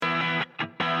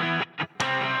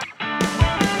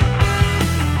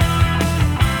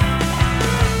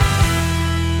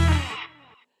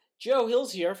Joe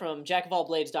Hills here from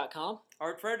jackofallblades.com.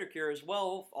 Art Frederick here as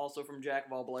well, also from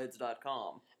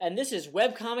jackofallblades.com. And this is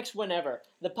Webcomics Whenever,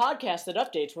 the podcast that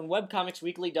updates when Webcomics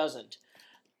Weekly doesn't.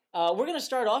 We're going to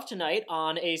start off tonight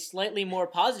on a slightly more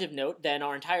positive note than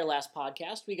our entire last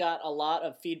podcast. We got a lot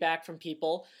of feedback from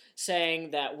people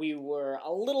saying that we were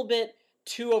a little bit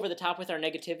too over the top with our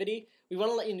negativity. We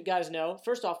want to let you guys know,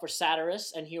 first off, we're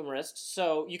satirists and humorists,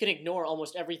 so you can ignore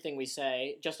almost everything we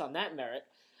say just on that merit.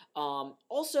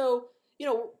 Also,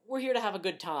 we're here to have a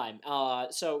good time,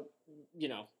 so,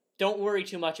 don't worry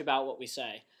too much about what we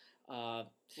say.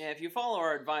 If you follow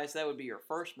our advice, that would be your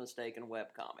first mistake in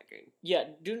webcomicking. Yeah,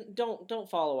 don't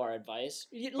follow our advice.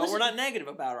 But we're not negative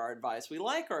about our advice. We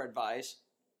like our advice,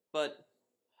 but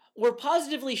we're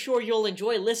positively sure you'll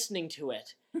enjoy listening to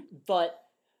it, but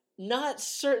not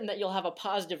certain that you'll have a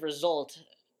positive result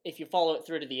if you follow it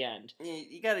through to the end.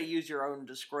 You got to use your own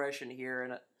discretion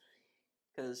here,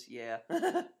 because, yeah.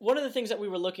 One of the things that we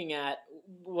were looking at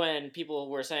when people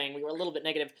were saying we were a little bit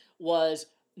negative was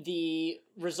the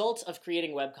results of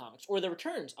creating webcomics, or the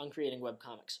returns on creating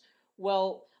webcomics.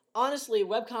 Well, honestly,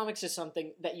 webcomics is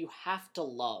something that you have to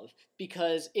love,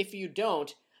 because if you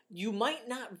don't, you might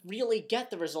not really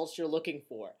get the results you're looking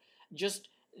for. Just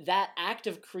that act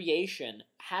of creation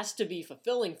has to be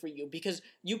fulfilling for you, because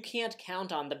you can't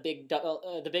count on the big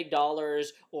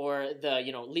dollars or the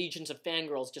legions of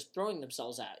fangirls just throwing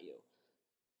themselves at you.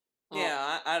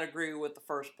 Yeah, I'd agree with the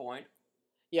first point.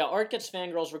 Yeah, Art gets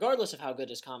fangirls regardless of how good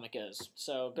his comic is,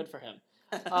 so good for him.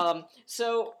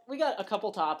 So we got a couple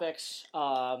topics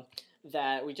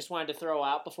that we just wanted to throw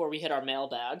out before we hit our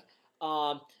mailbag.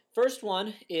 First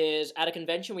one is at a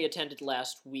convention we attended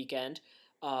last weekend.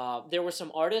 There were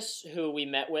some artists who we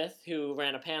met with who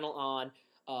ran a panel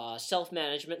on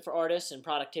self-management for artists and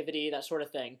productivity, that sort of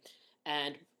thing.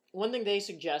 And one thing they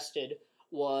suggested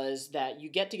was that you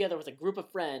get together with a group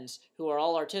of friends who are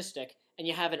all artistic and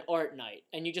you have an art night,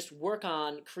 and you just work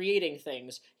on creating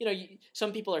things.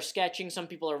 Some people are sketching, some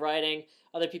people are writing,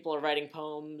 other people are writing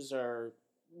poems or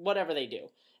whatever they do.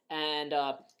 And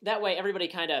that way everybody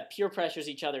kind of peer pressures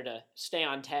each other to stay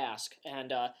on task.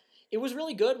 And it was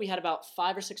really good. We had about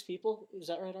 5 or 6 people. Is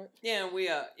that right, Art? Yeah,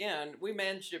 and we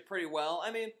managed it pretty well. I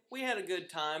mean, we had a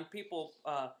good time. People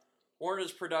weren't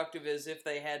as productive as if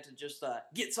they had to just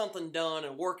get something done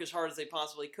and work as hard as they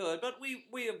possibly could. But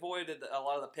we avoided a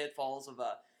lot of the pitfalls of,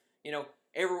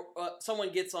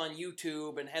 someone gets on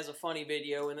YouTube and has a funny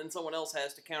video, and then someone else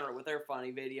has to counter it with their funny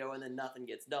video, and then nothing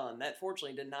gets done. That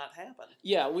fortunately did not happen.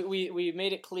 Yeah, we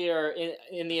made it clear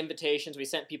in the invitations. We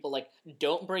sent people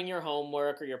don't bring your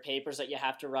homework or your papers that you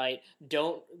have to write.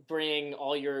 Don't bring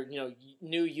all your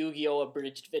new Yu-Gi-Oh!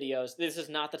 Abridged videos. This is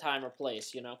not the time or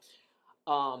place.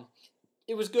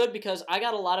 It was good because I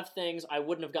got a lot of things I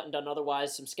wouldn't have gotten done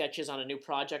otherwise. Some sketches on a new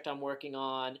project I'm working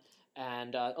on,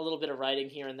 and a little bit of writing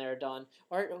here and there done.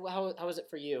 Art, how was it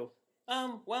for you?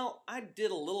 Well, I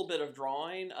did a little bit of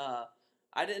drawing.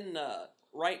 I didn't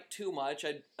write too much.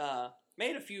 I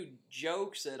made a few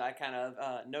jokes that I kind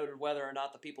of noted whether or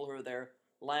not the people who were there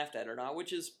laughed at or not,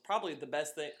 which is probably the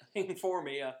best thing for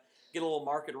me. Get a little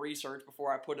market research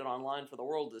before I put it online for the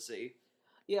world to see.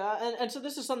 Yeah, and so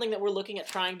this is something that we're looking at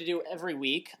trying to do every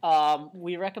week.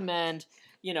 We recommend,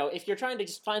 if you're trying to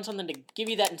just find something to give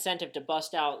you that incentive to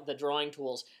bust out the drawing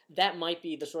tools, that might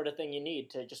be the sort of thing you need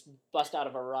to just bust out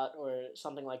of a rut or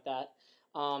something like that.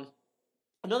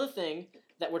 Another thing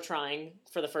that we're trying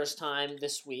for the first time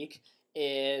this week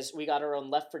is we got our own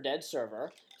Left 4 Dead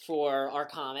server for our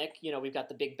comic. We've got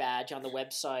the big badge on the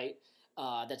website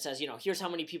that says, here's how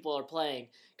many people are playing.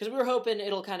 Because we were hoping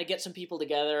it'll kind of get some people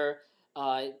together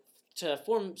to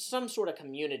form some sort of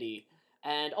community.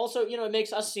 And also, it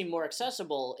makes us seem more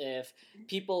accessible if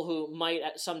people who might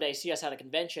someday see us at a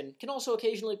convention can also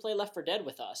occasionally play Left 4 Dead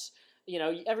with us.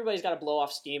 Everybody's got to blow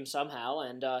off steam somehow,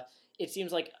 and it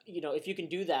seems like, if you can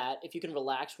do that, if you can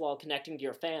relax while connecting to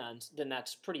your fans, then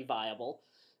that's pretty viable.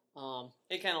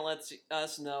 It kind of lets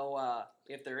us know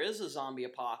if there is a zombie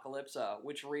apocalypse,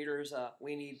 which readers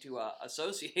we need to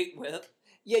associate with.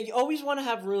 Yeah, you always want to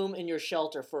have room in your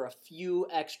shelter for a few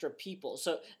extra people.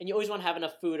 And you always want to have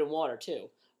enough food and water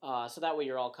too. So that way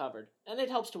you're all covered. And it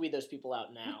helps to weed those people out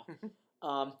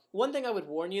now. One thing I would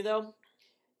warn you though,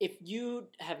 if you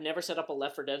have never set up a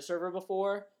Left 4 Dead server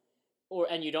before,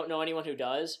 and you don't know anyone who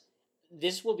does,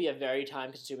 this will be a very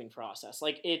time-consuming process.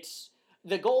 It's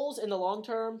the goals in the long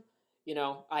term.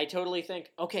 I totally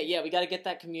think, okay, yeah, we got to get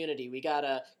that community. We got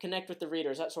to connect with the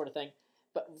readers, that sort of thing.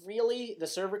 But really, the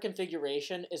server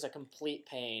configuration is a complete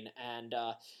pain, and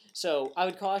so I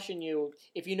would caution you,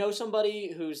 if you know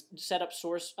somebody who's set up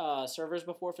servers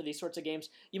before for these sorts of games,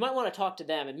 you might want to talk to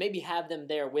them and maybe have them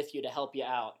there with you to help you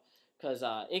out, because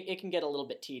it can get a little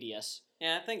bit tedious.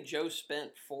 Yeah, I think Joe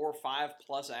spent 4 or 5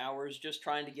 plus hours just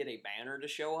trying to get a banner to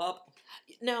show up.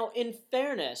 Now, in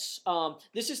fairness,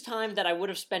 this is time that I would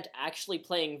have spent actually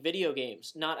playing video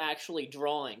games, not actually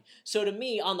drawing. So to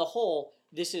me, on the whole,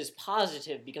 this is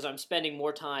positive because I'm spending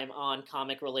more time on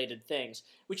comic-related things,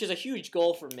 which is a huge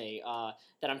goal for me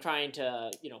that I'm trying to,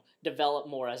 develop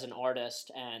more as an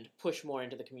artist and push more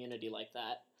into the community like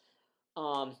that.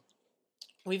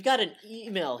 We've got an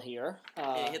email here.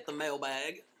 Yeah, hit the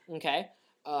mailbag. Okay.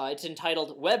 It's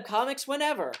entitled Webcomics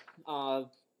Whenever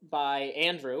by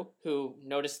Andrew, who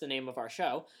noticed the name of our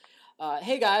show.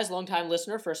 Hey guys, long-time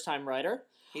listener, first-time writer.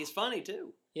 He's funny,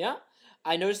 too. Yeah.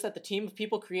 I noticed that the team of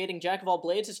people creating Jack of All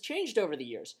Blades has changed over the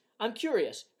years. I'm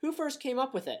curious, who first came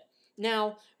up with it?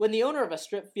 Now, when the owner of a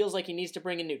strip feels like he needs to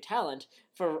bring in new talent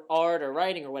for art or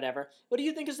writing or whatever, what do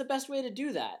you think is the best way to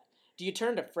do that? Do you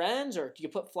turn to friends, or do you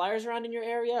put flyers around in your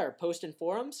area, or post in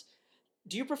forums?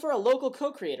 Do you prefer a local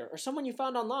co-creator, or someone you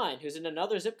found online who's in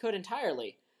another zip code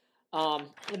entirely? And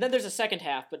then there's a second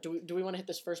half, but do we want to hit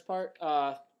this first part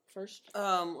first?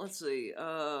 Let's see.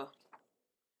 The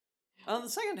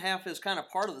second half is kind of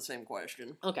part of the same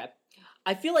question. Okay.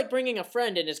 I feel like bringing a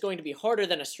friend in is going to be harder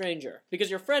than a stranger,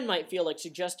 because your friend might feel like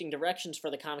suggesting directions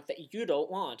for the comic that you don't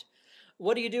want.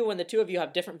 What do you do when the two of you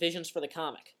have different visions for the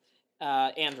comic?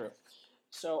 Andrew.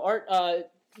 So, Art,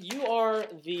 you are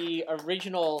the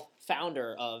original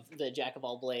founder of the Jack of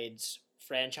All Blades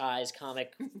franchise,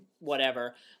 comic,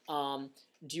 whatever. Do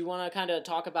you want to kind of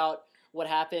talk about what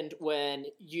happened when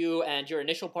you and your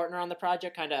initial partner on the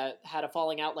project kind of had a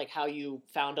falling out, like how you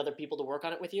found other people to work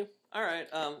on it with you? All right.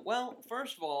 Well,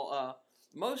 first of all,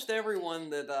 most everyone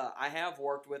that I have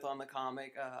worked with on the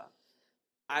comic,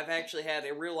 I've actually had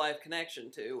a real-life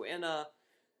connection to. And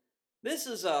this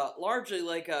is largely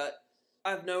like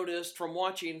I've noticed from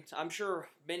watching, I'm sure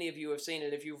many of you have seen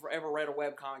it if you've ever read a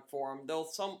webcomic forum,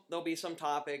 there'll be some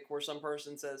topic where some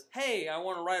person says, hey, I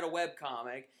want to write a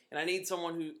webcomic, and I need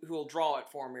someone who will draw it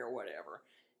for me or whatever.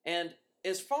 And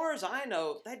as far as I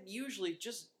know, that usually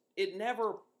it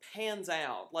never pans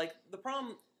out. Like, the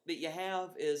problem that you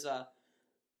have is,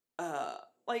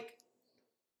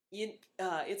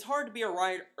 it's hard to be a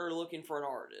writer looking for an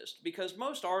artist, because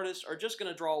most artists are just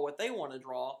going to draw what they want to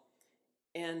draw,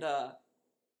 and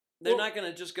they're not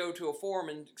going to just go to a forum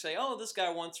and say, oh, this guy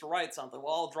wants to write something,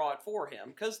 well, I'll draw it for him.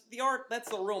 Because the art, that's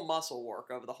the real muscle work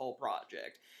of the whole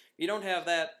project. If you don't have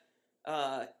that,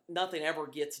 nothing ever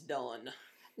gets done.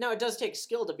 Now, it does take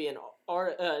skill to be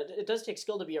it does take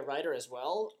skill to be a writer as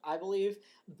well, I believe,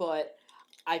 but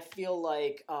I feel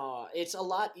like it's a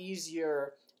lot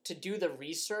easier to do the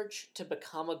research to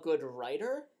become a good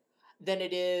writer than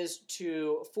it is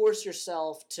to force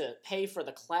yourself to pay for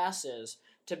the classes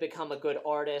to become a good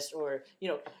artist, or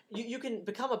you can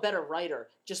become a better writer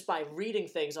just by reading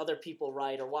things other people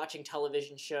write or watching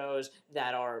television shows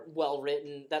that are well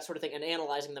written, that sort of thing, and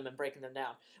analyzing them and breaking them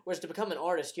down. Whereas to become an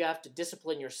artist, you have to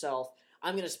discipline yourself.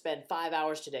 I'm going to spend 5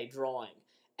 hours today drawing.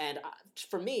 And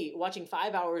for me, watching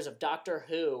 5 hours of Doctor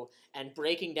Who and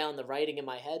breaking down the writing in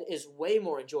my head is way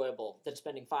more enjoyable than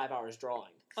spending 5 hours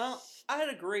drawing. Well, I'd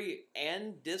agree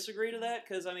and disagree to that,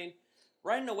 because,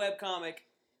 writing a webcomic,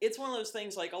 it's one of those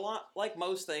things, like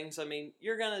most things,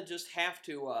 you're going to just have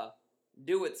to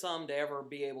do it some to ever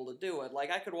be able to do it.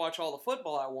 Like, I could watch all the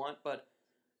football I want, but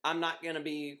I'm not going to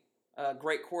be a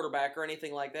great quarterback or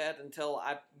anything like that until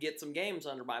I get some games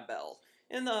under my belt.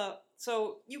 And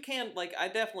so you can, I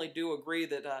definitely do agree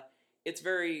that it's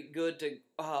very good to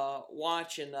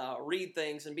watch and read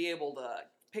things and be able to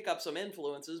pick up some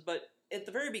influences, but at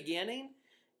the very beginning,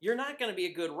 you're not going to be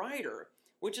a good writer,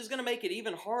 which is going to make it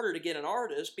even harder to get an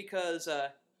artist, because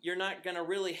you're not going to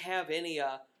really have any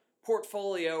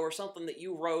portfolio or something that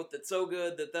you wrote that's so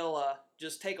good that they'll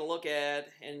just take a look at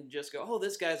and just go, oh,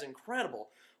 this guy's incredible.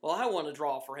 Well, I want to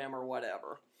draw for him or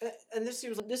whatever. And this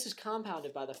is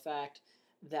compounded by the fact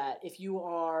that if you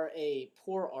are a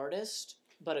poor artist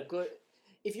but a good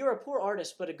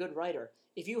writer,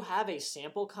 if you have a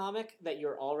sample comic that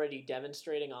you're already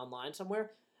demonstrating online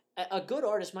somewhere, a good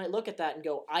artist might look at that and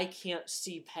go, I can't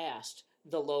see past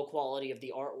the low quality of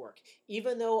the artwork.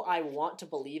 Even though I want to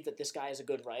believe that this guy is a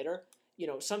good writer,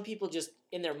 some people just,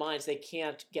 in their minds, they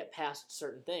can't get past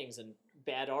certain things, and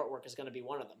bad artwork is going to be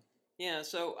one of them. Yeah,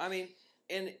 so,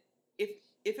 and if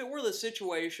it were the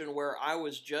situation where I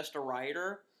was just a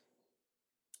writer,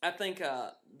 I think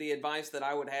the advice that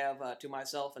I would have to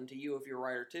myself and to you, if you're a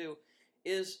writer too,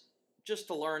 is just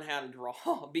to learn how to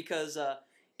draw. Because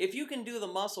if you can do the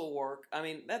muscle work,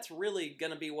 that's really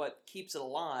going to be what keeps it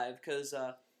alive, because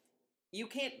you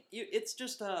can't, it's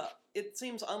just, it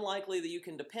seems unlikely that you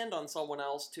can depend on someone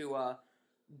else to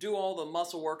do all the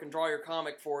muscle work and draw your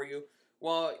comic for you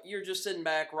while you're just sitting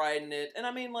back writing it. And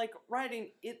I mean, like, writing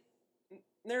it,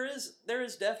 there is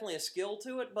definitely a skill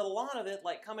to it, but a lot of it,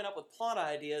 like coming up with plot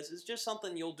ideas, is just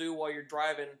something you'll do while you're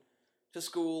driving to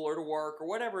school or to work or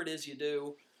whatever it is you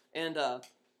do. And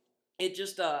it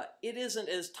just it isn't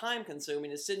as time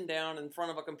consuming as sitting down in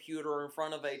front of a computer or in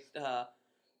front of a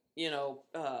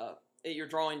at your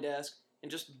drawing desk and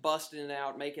just busting it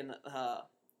out, making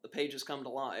the pages come to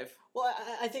life. Well,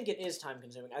 I think it is time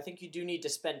consuming. I think you do need to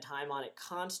spend time on it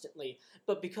constantly.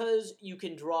 But because you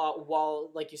can draw while,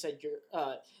 like you said,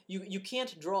 you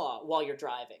can't draw while you're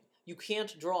driving. You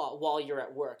can't draw while you're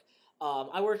at work.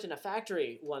 I worked in a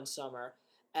factory one summer,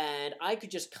 and I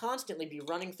could just constantly be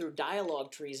running through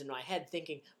dialogue trees in my head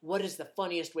thinking, what is the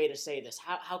funniest way to say this?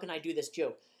 How can I do this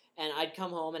joke? And I'd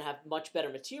come home and have much better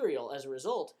material as a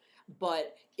result.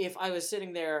 But if I was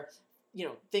sitting there,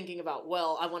 thinking about,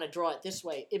 well, I want to draw it this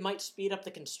way, it might speed up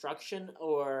the construction,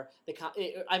 or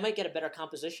I might get a better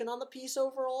composition on the piece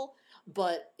overall,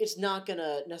 but it's not going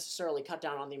to necessarily cut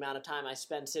down on the amount of time I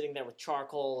spend sitting there with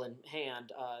charcoal in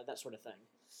hand, that sort of thing.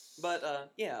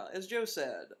 But, yeah, as Joe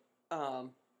said,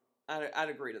 I'd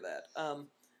agree to that.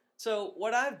 So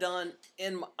what I've done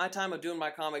in my time of doing my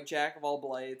comic Jack of All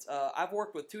Blades, I've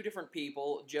worked with two different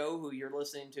people, Joe, who you're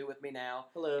listening to with me now,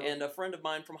 Hello. And a friend of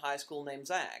mine from high school named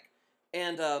Zach.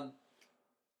 And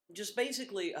just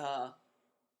basically, I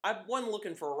wasn't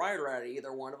looking for a writer out of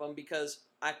either one of them because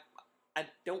I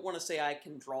don't want to say I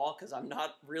can draw because I'm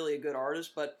not really a good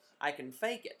artist, but I can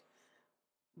fake it.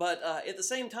 But at the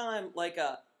same time, like,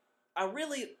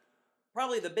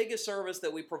 probably the biggest service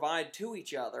that we provide to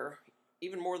each other,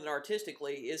 even more than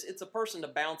artistically, is it's a person to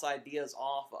bounce ideas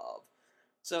off of.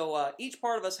 So each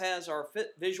part of us has our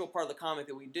visual part of the comic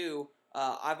that we do.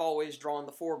 I've always drawn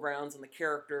the foregrounds and the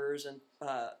characters and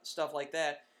stuff like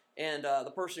that, and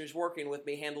the person who's working with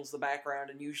me handles the background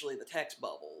and usually the text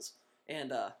bubbles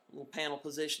and little panel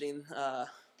positioning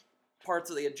parts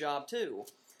of the job too.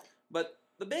 But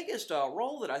the biggest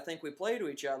role that I think we play to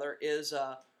each other is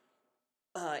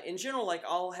in general, like,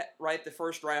 I'll write the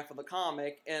first draft of the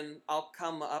comic, and I'll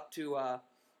come up to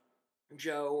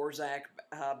Joe or Zach,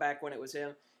 back when it was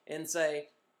him, and say,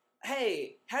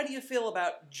 hey, how do you feel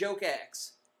about joke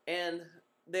X? And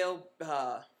they'll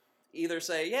either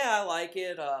say, yeah, I like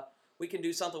it, we can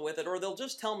do something with it, or they'll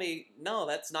just tell me, no,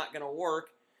 that's not going to work,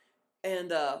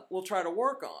 and we'll try to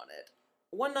work on it.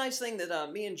 One nice thing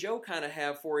that me and Joe kind of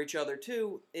have for each other,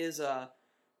 too, is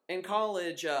in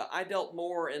college, I dealt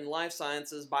more in life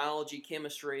sciences, biology,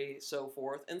 chemistry, so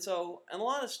forth. And so, in a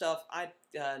lot of stuff, I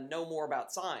know more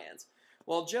about science.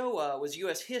 Well, Joe was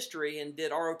U.S. history and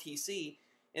did ROTC.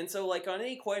 And so, like, on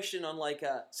any question on, like,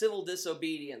 civil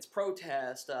disobedience,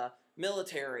 protest,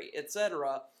 military,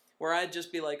 etc., where I'd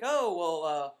just be like, oh,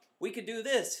 well, we could do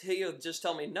this. He'll just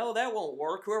tell me, no, that won't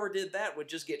work. Whoever did that would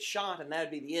just get shot, and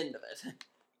that'd be the end of it.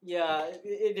 Yeah,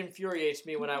 it infuriates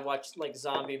me when I watch, like,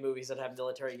 zombie movies that have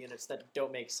military units that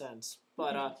don't make sense.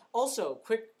 But also,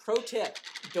 quick pro tip,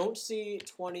 don't see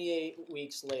 28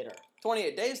 weeks later.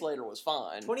 28 days later was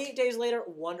fine. 28 days later,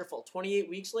 wonderful. 28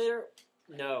 weeks later,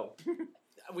 no.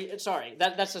 Sorry,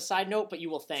 that's a side note, but you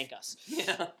will thank us.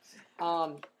 Yeah.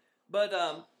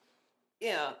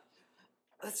 Yeah.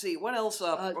 Let's see, what else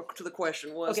to the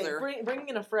question was there? Bringing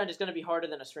in a friend is going to be harder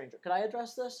than a stranger. Could I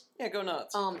address this? Yeah, go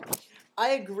nuts. I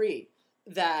agree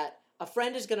that a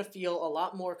friend is going to feel a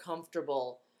lot more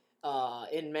comfortable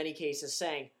in many cases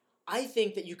saying, I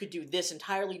think that you could do this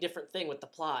entirely different thing with the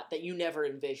plot that you never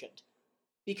envisioned.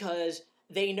 Because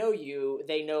they know you,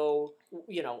 they know,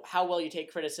 how well you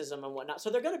take criticism and whatnot, so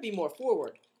they're going to be more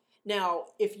forward. Now,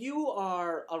 if you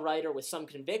are a writer with some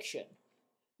conviction,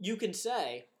 you can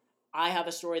say, I have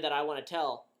a story that I want to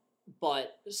tell,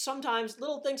 but sometimes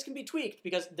little things can be tweaked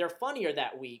because they're funnier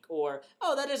that week, or,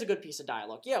 oh, that is a good piece of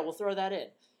dialogue. Yeah, we'll throw that in.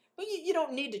 But you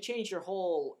don't need to change your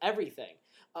whole everything.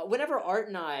 Whenever Art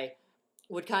and I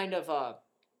would kind of,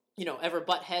 ever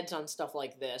butt heads on stuff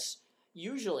like this,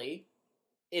 usually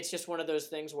it's just one of those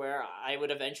things where I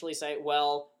would eventually say,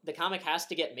 well, the comic has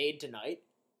to get made tonight.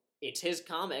 It's his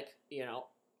comic,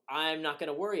 I'm not going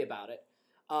to worry about it.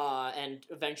 And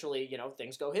eventually,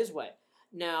 things go his way.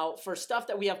 Now, for stuff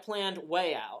that we have planned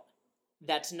way out,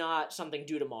 that's not something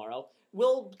due tomorrow,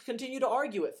 we'll continue to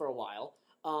argue it for a while.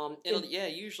 It'll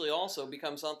usually also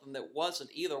become something that wasn't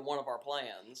either one of our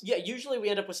plans. Yeah, usually we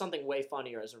end up with something way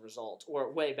funnier as a result,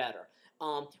 or way better.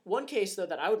 One case, though,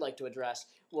 that I would like to address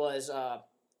was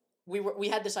we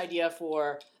had this idea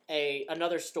for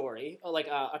another story, like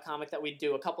a comic that we'd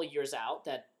do a couple years out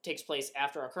that takes place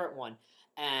after our current one.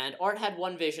 And Art had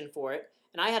one vision for it,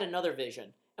 and I had another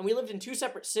vision. and we lived in two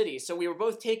separate cities, so we were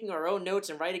both taking our own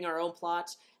notes and writing our own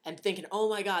plots and thinking, oh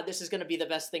my god, this is going to be the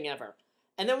best thing ever.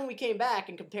 And then when we came back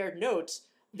and compared notes,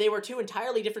 they were two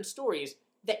entirely different stories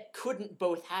that couldn't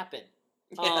both happen.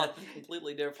 Yeah,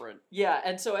 completely different. Yeah,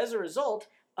 and so as a result,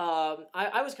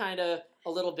 I was kind of a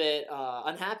little bit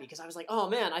unhappy because I was like, oh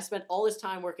man, I spent all this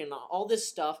time working on all this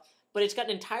stuff, but it's got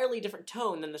an entirely different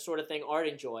tone than the sort of thing Art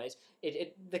enjoys.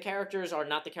 The characters are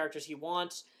not the characters he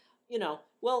wants.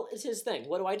 Well, it's his thing.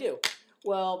 What do I do?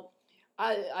 Well,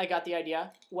 I got the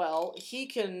idea. Well, he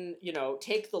can,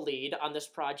 take the lead on this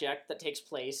project that takes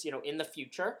place, in the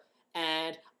future,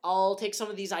 and I'll take some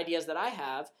of these ideas that I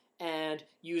have and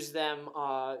use them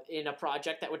in a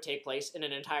project that would take place in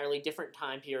an entirely different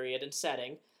time period and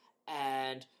setting,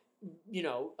 and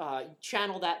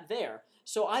channel that there.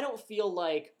 So I don't feel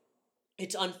like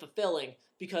it's unfulfilling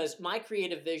because my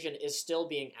creative vision is still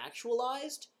being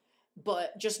actualized,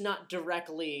 but just not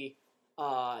directly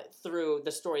through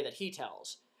the story that he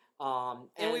tells.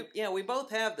 And we both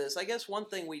have this. I guess one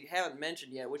thing we haven't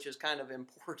mentioned yet, which is kind of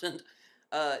important,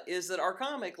 is that our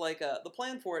comic, the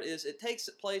plan for it is it takes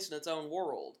place in its own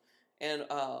world. And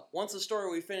once the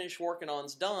story we finish working on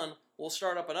is done, we'll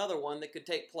start up another one that could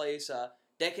take place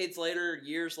decades later,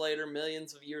 years later,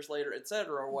 millions of years later,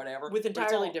 etc., or whatever. With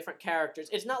entirely different characters.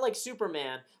 It's not like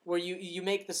Superman, where you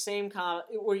make the same comic,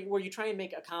 where you try and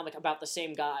make a comic about the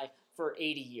same guy for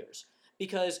 80 years.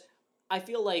 Because I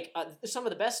feel like some of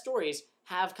the best stories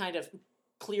have kind of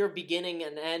clear beginning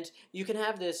and end. You can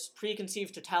have this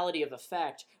preconceived totality of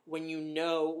effect when you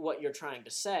know what you're trying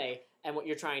to say and what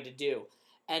you're trying to do.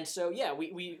 And so, yeah,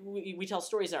 we tell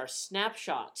stories that are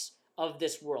snapshots of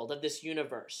this world, of this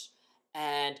universe.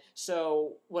 And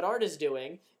so what Art is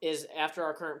doing is, after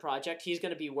our current project, he's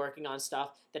going to be working on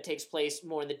stuff that takes place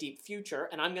more in the deep future,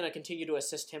 and I'm going to continue to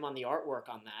assist him on the artwork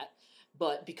on that.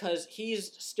 But because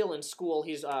he's still in school,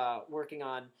 he's working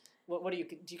on... What do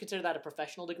you consider that a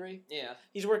professional degree? Yeah.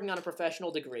 He's working on a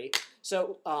professional degree.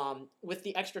 So with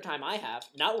the extra time I have,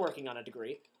 not working on a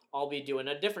degree, I'll be doing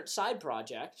a different side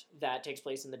project that takes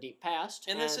place in the deep past.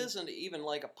 And this isn't even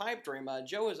like a pipe dream.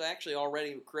 Joe has actually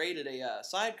already created a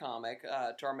side comic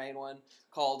to our main one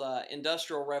called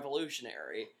Industrial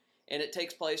Revolutionary. And it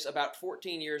takes place about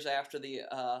 14 years after the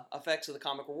effects of the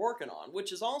comic we're working on, which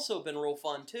has also been real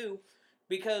fun too,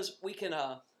 because we can...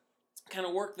 kind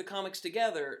of work the comics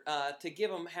together to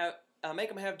make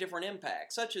them have different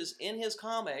impacts. Such as in his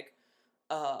comic,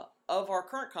 of our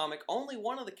current comic, only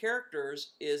one of the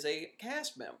characters is a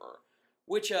cast member,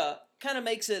 which kind of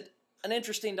makes it an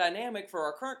interesting dynamic for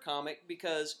our current comic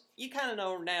because you kind of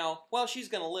know now, well, she's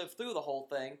going to live through the whole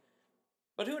thing,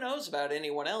 but who knows about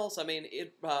anyone else? I mean,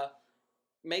 it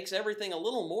makes everything a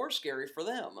little more scary for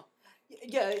them.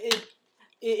 Yeah,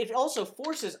 it also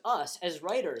forces us as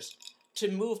writers to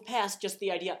move past just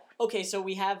the idea, okay, so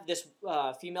we have this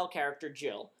female character,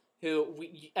 Jill, who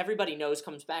everybody knows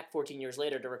comes back 14 years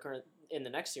later to recur in the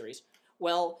next series.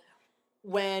 Well,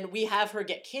 when we have her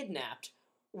get kidnapped,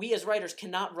 we as writers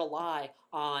cannot rely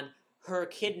on her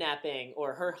kidnapping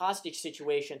or her hostage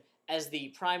situation as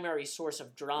the primary source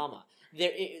of drama.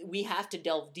 We have to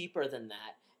delve deeper than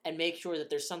that and make sure that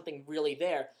there's something really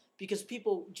there, because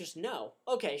people just know,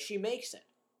 okay, she makes it.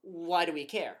 Why do we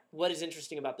care? What is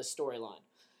interesting about this storyline?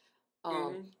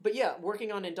 But yeah,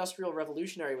 working on Industrial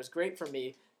Revolutionary was great for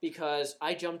me because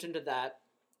I jumped into that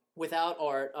without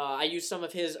Art. I used some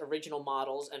of his original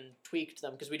models and tweaked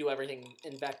them because we do everything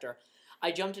in vector.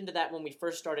 I jumped into that when we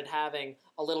first started having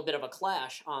a little bit of a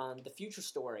clash on the future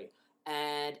story,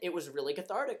 and it was really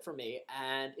cathartic for me,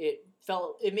 and it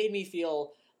made me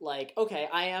feel like, okay,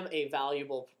 I am a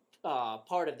valuable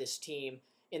part of this team,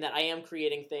 in that I am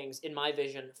creating things in my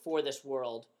vision for this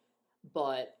world,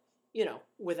 but,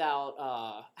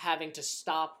 without having to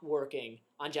stop working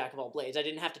on Jack of All Blades. I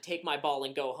didn't have to take my ball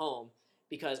and go home,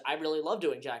 because I really love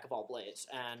doing Jack of All Blades,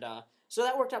 and so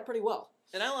that worked out pretty well.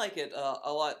 And I like it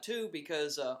a lot, too,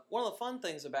 because one of the fun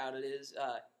things about it is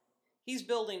he's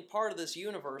building part of this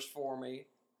universe for me,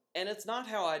 and it's not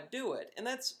how I do it. And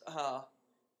that's...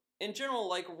 in general,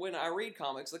 like when I read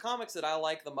comics, the comics that I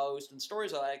like the most and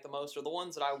stories I like the most are the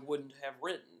ones that I wouldn't have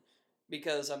written.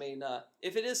 Because, I mean,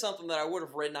 if it is something that I would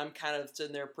have written, I'm kind of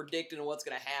sitting there predicting what's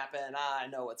going to happen. I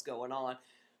know what's going on.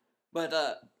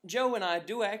 But Joe and I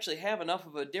do actually have enough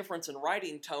of a difference in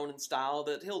writing tone and style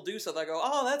that he'll do something I go,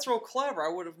 oh, that's real clever.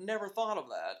 I would have never thought of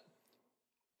that.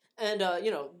 And,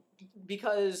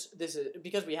 because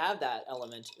we have that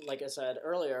element, like I said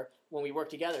earlier, when we work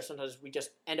together, sometimes we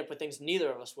just end up with things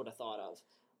neither of us would have thought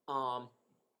of.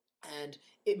 And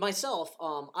myself,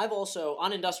 I've also,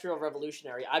 on Industrial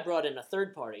Revolutionary, I brought in a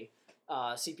third party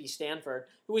CP Stanford,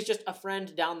 who was just a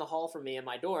friend down the hall from me in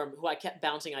my dorm who I kept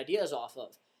bouncing ideas off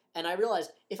of. And I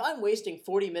realized, if I'm wasting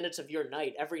 40 minutes of your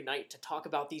night every night to talk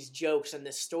about these jokes and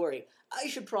this story, I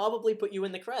should probably put you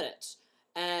in the credits.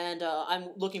 And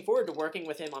I'm looking forward to working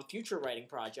with him on future writing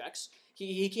projects.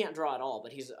 He can't draw at all,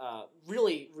 but he's a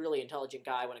really, really intelligent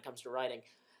guy when it comes to writing.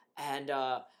 And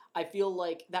I feel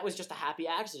like that was just a happy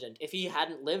accident. If he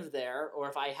hadn't lived there, or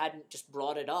if I hadn't just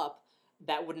brought it up,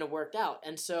 that wouldn't have worked out.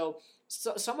 And so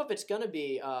some of it's going to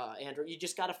be, Andrew, you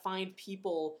just got to find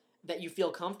people that you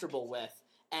feel comfortable with.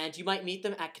 And you might meet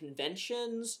them at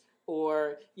conventions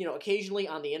or, occasionally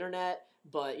on the internet.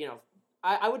 But,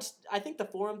 I think the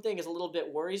forum thing is a little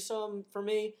bit worrisome for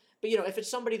me. But, if it's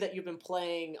somebody that you've been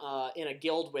playing in a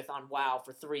guild with on WoW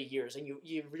for 3 years and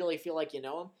you really feel like you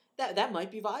know them, that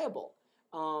might be viable.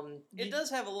 It does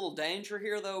have a little danger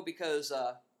here, though, because,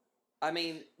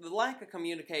 the lack of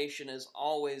communication is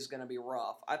always going to be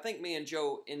rough. I think me and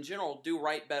Joe, in general, do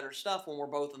write better stuff when we're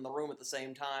both in the room at the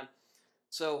same time.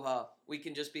 So we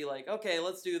can just be like, okay,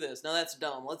 let's do this. No, that's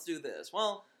dumb. Let's do this.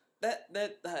 Well, that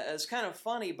is kind of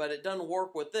funny, but it doesn't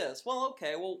work with this. Well,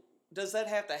 okay, does that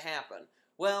have to happen?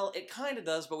 Well, it kind of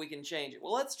does, but we can change it.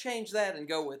 Well, let's change that and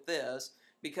go with this,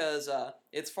 because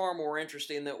it's far more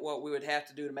interesting than what we would have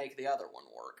to do to make the other one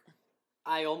work.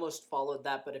 I almost followed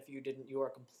that, but if you didn't, you are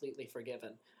completely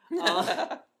forgiven.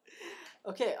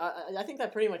 Okay, I think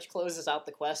that pretty much closes out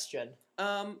the question.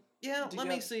 Let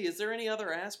me see. Is there any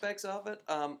other aspects of it?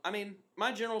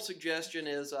 My general suggestion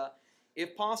is,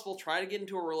 if possible, try to get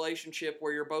into a relationship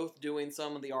where you're both doing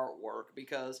some of the artwork,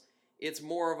 because it's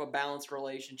more of a balanced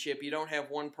relationship. You don't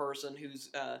have one person who's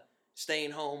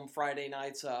staying home Friday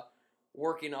nights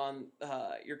working on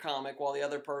your comic, while the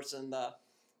other person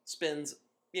spends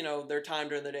their time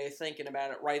during the day thinking about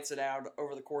it, writes it out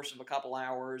over the course of a couple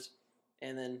hours,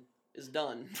 and then is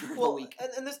done for the week.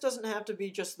 And this doesn't have to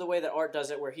be just the way that Art does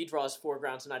it, where he draws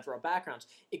foregrounds and I draw backgrounds.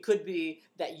 It could be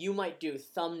that you might do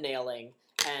thumbnailing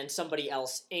and somebody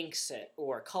else inks it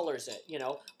or colors it.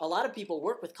 A lot of people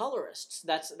work with colorists.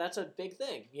 That's a big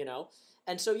thing.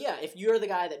 And so if you're the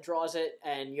guy that draws it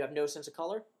and you have no sense of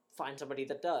color, find somebody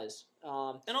that does.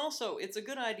 And also, it's a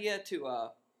good idea to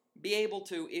be able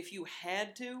to, if you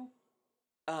had to,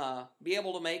 be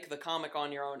able to make the comic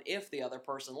on your own if the other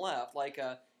person left. Like,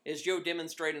 as Joe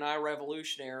demonstrated in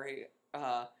iRevolutionary,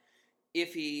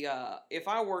 if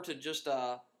I were to just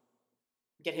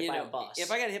get hit by a bus, if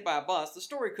I got hit by a bus, the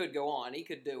story could go on. He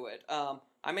could do it.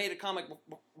 I made a comic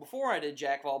before I did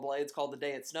Jack of All Blades called The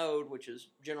Day It Snowed, which is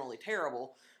generally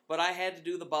terrible. But I had to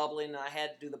do the bubbling and I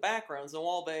had to do the backgrounds, and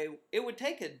while it would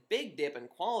take a big dip in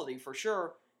quality for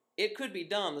sure, it could be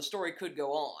done. The story could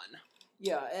go on.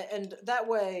 Yeah, and that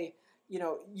way, you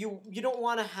don't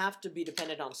want to have to be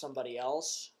dependent on somebody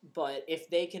else, but if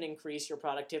they can increase your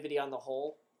productivity on the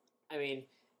whole,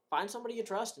 find somebody you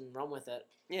trust and run with it.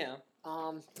 Yeah.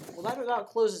 Well, that about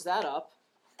closes that up.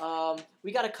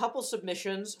 We got a couple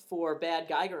submissions for bad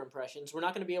Geiger impressions. We're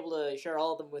not going to be able to share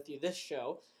all of them with you this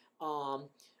show.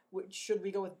 Should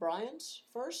we go with Brian's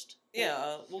first?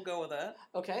 Yeah, we'll go with that.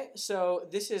 Okay, so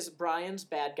this is Brian's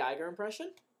bad Geiger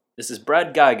impression. This is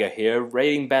Brad Geiger here,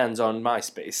 rating bands on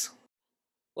MySpace.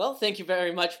 Well, thank you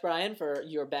very much, Brian, for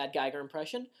your bad Geiger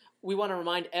impression. We want to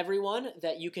remind everyone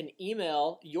that you can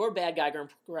email your bad Geiger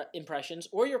impressions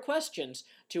or your questions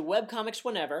to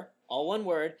webcomicswhenever, all one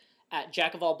word, at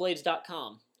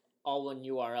jackofallblades.com. All one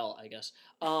URL, I guess.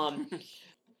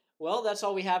 Well, that's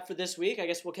all we have for this week. I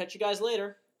guess we'll catch you guys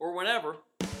later. Or whenever.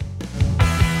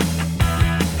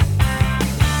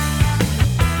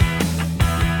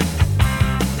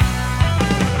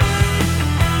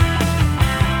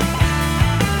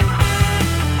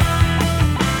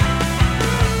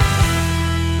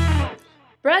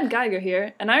 Brad Geiger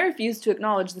here, and I refuse to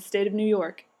acknowledge the state of New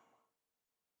York.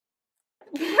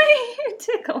 Why are you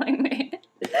tickling me?